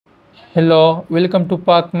Hello, welcome to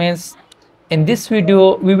ParkMess. In this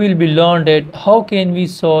video, we will be learned at how can we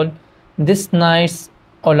solve this nice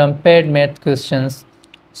Olympiad math questions.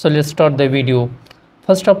 So let's start the video.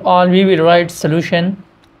 First of all, we will write solution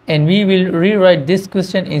and we will rewrite this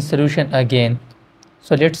question in solution again.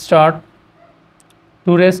 So let's start.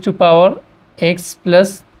 2 raised to power x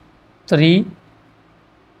plus 3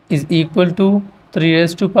 is equal to 3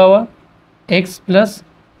 raised to power x plus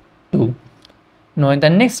 2. Now in the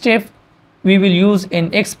next step, we will use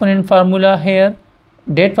an exponent formula here.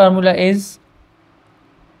 That formula is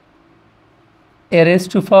a raised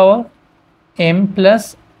to power m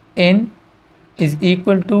plus n is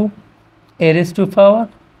equal to a raised to power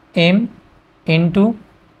m into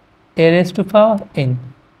a raised to power n.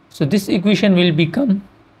 So this equation will become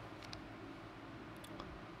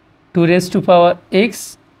 2 raised to power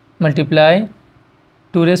x multiply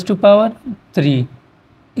 2 raised to power 3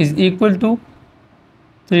 is equal to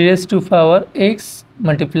 3 raised to power x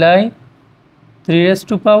multiply 3 raised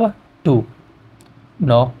to power 2.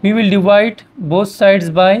 Now we will divide both sides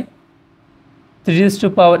by 3 raised to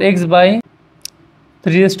power x by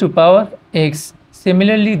 3 raised to power x.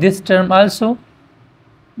 Similarly, this term also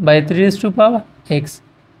by 3 raised to power x.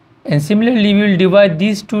 And similarly, we will divide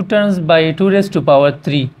these two terms by 2 raised to power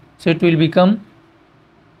 3. So it will become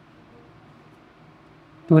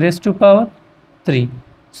 2 raised to power 3.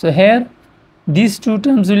 So here these two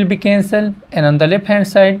terms will be cancelled, and on the left hand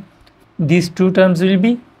side these two terms will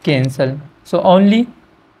be cancelled. So only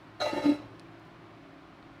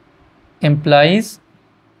implies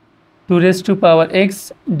 2 raised to power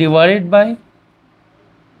x divided by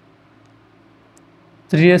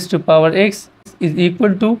 3 raised to power x is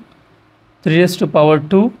equal to 3 raised to power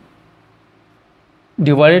 2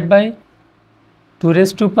 divided by 2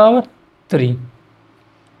 raised to power 3.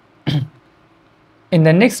 In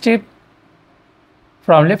the next step,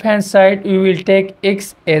 from left hand side we will take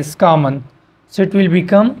x as common. So it will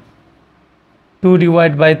become 2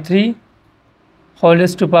 divided by 3 whole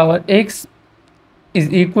raised to power x is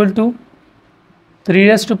equal to 3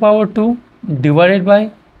 raised to power 2 divided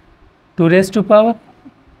by 2 raised to power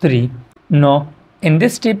 3. Now in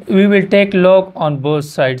this step we will take log on both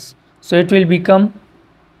sides. So it will become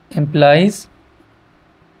implies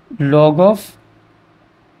log of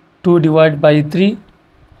 2 divided by 3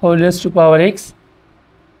 whole raised to power x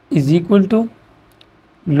is equal to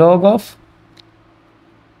log of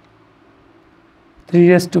 3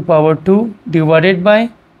 raised to power 2 divided by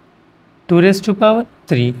 2 raised to power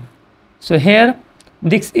 3. So here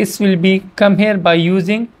this is will be come here by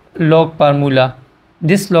using log formula.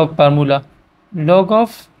 This log formula, log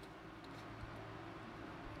of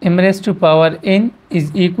m raised to power n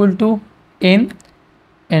is equal to n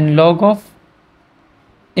and log of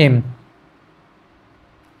m.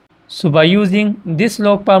 So by using this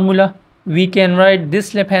log formula, we can write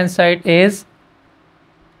this left hand side as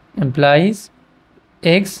implies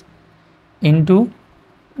x into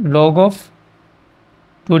log of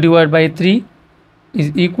 2 divided by 3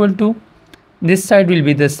 is equal to, this side will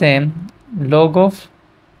be the same, log of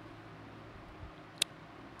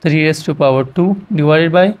 3 raised to power 2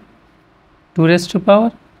 divided by 2 raised to power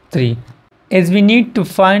 3. As we need to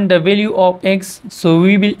find the value of x, so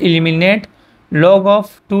we will eliminate log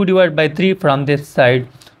of 2 divided by 3 from this side.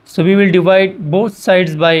 So we will divide both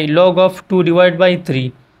sides by log of 2 divided by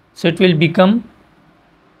 3. So it will become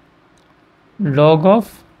log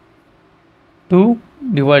of 2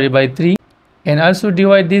 divided by 3, and also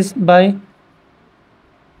divide this by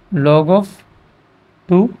log of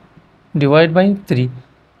 2 divided by 3.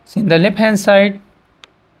 So in the left hand side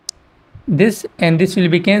this and this will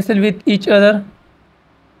be cancelled with each other,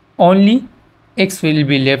 only x will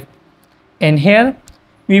be left. And here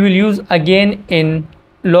we will use again in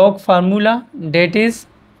log formula, that is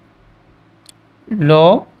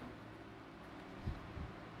log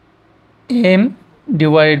m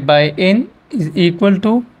divided by n is equal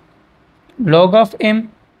to log of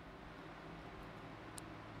m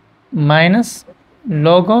minus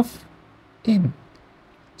log of n.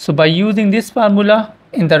 So by using this formula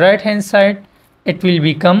in the right hand side, it will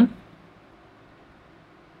become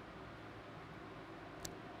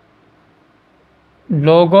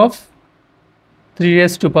log of 3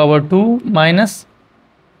 raised to power 2 minus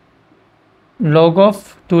log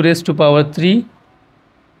of 2 raised to power 3.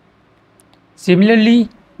 Similarly,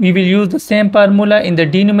 we will use the same formula in the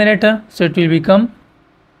denominator, so it will become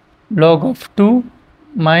log of 2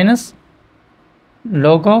 minus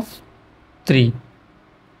log of 3.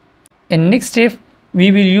 In next step,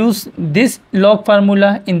 we will use this log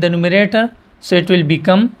formula in the numerator, so it will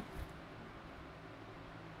become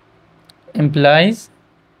implies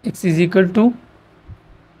x is equal to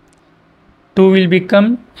 2 will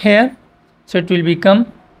become here, so it will become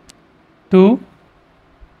 2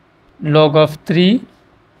 log of 3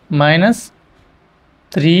 minus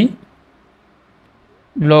 3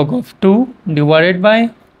 log of 2 divided by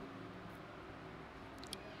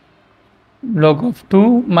log of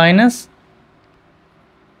 2 minus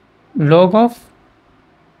log of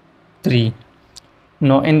 3.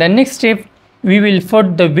 Now in the next step we will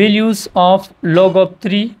put the values of log of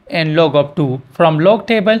 3 and log of 2 from log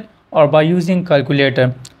table or by using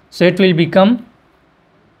calculator. So it will become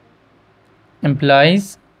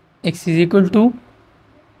implies x is equal to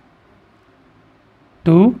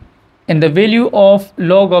 2 and the value of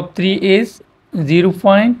log of 3 is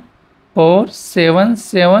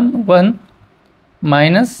 0.4771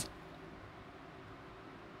 minus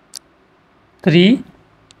 3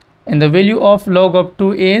 and the value of log of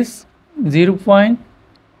 2 is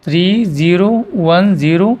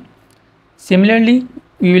 0.3010. Similarly,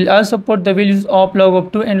 we will also put the values of log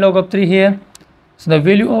of 2 and log of 3 here. So the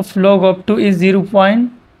value of log of 2 is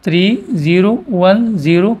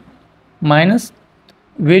 0.3010 minus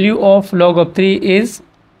value of log of 3 is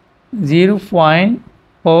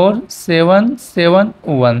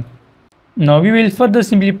 0.4771. Now we will further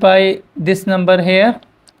simplify this number here.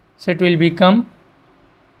 So it will become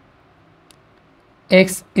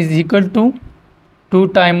x is equal to 2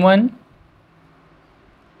 times 1.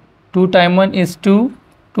 2 times 1 is 2.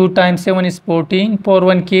 2 times 7 is 14. 4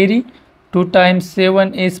 1 carry. 2 times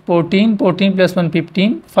 7 is 14. 14 plus 1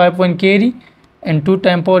 15. 5 1 carry. And 2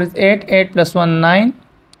 times 4 is 8. 8 plus 1 9.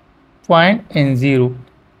 Point and 0.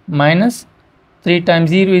 Minus 3 times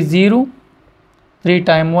 0 is 0. 3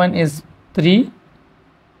 times 1 is 3.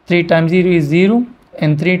 3 times 0 is 0.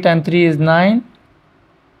 And 3 times 3 is 9.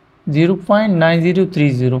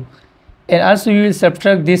 0.9030. And also we will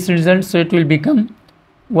subtract this result, so it will become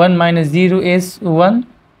 1 minus 0 is 1.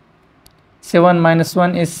 7 minus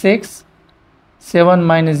 1 is 6. 7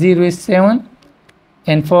 minus 0 is 7.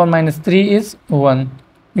 And 4 minus 3 is 1.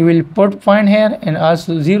 We will put point here and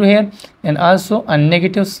also 0 here and also a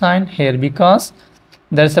negative sign here because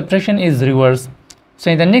the subtraction is reversed.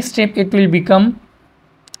 So in the next step it will become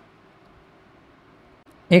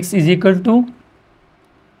x is equal to,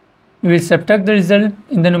 we will subtract the result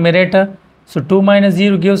in the numerator. So 2 minus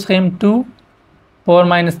 0 gives him 2. 4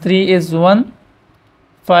 minus 3 is 1.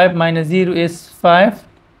 5 minus 0 is 5.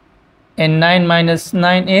 And 9 minus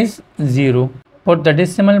 9 is 0. Put the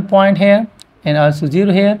decimal point here and also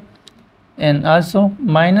 0 here and also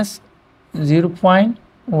minus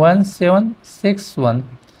 0.1761.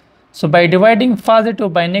 So by dividing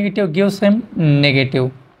positive by negative gives him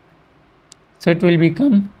negative. So it will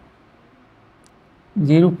become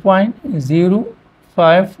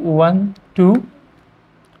 0.0512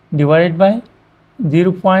 divided by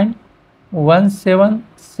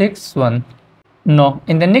 0.1761. Now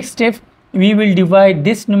in the next step we will divide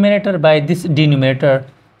this numerator by this denominator.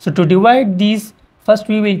 So to divide these, first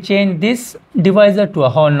we will change this divisor to a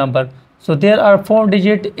whole number. So there are 4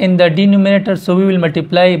 digits in the denominator, so we will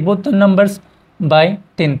multiply both the numbers by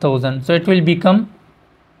 10,000. So it will become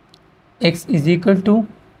x is equal to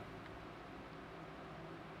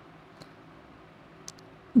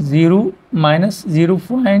 0 minus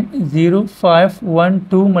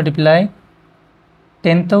 0.0512 multiply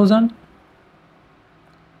 10,000.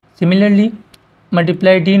 Similarly,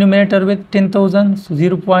 multiply denominator with 10,000, so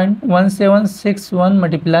 0.1761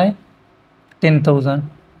 multiply 10,000.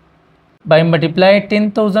 By multiply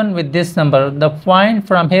 10,000 with this number, the point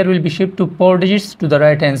from here will be shifted to 4 digits to the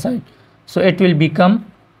right hand side. So it will become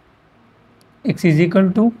x is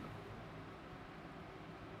equal to,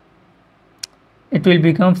 it will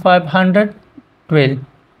become 512.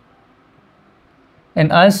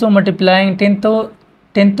 And also multiplying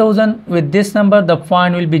 10,000 with this number, the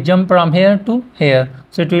point will be jump from here to here.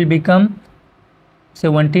 So it will become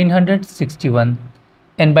 1761.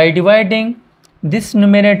 And by dividing this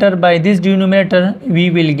numerator by this denominator,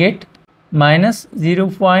 we will get minus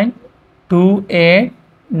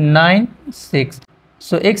 0.2896.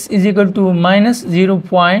 So x is equal to minus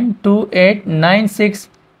 0.2896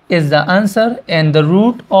 is the answer and the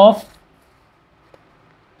root of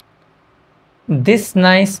this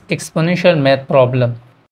nice exponential math problem.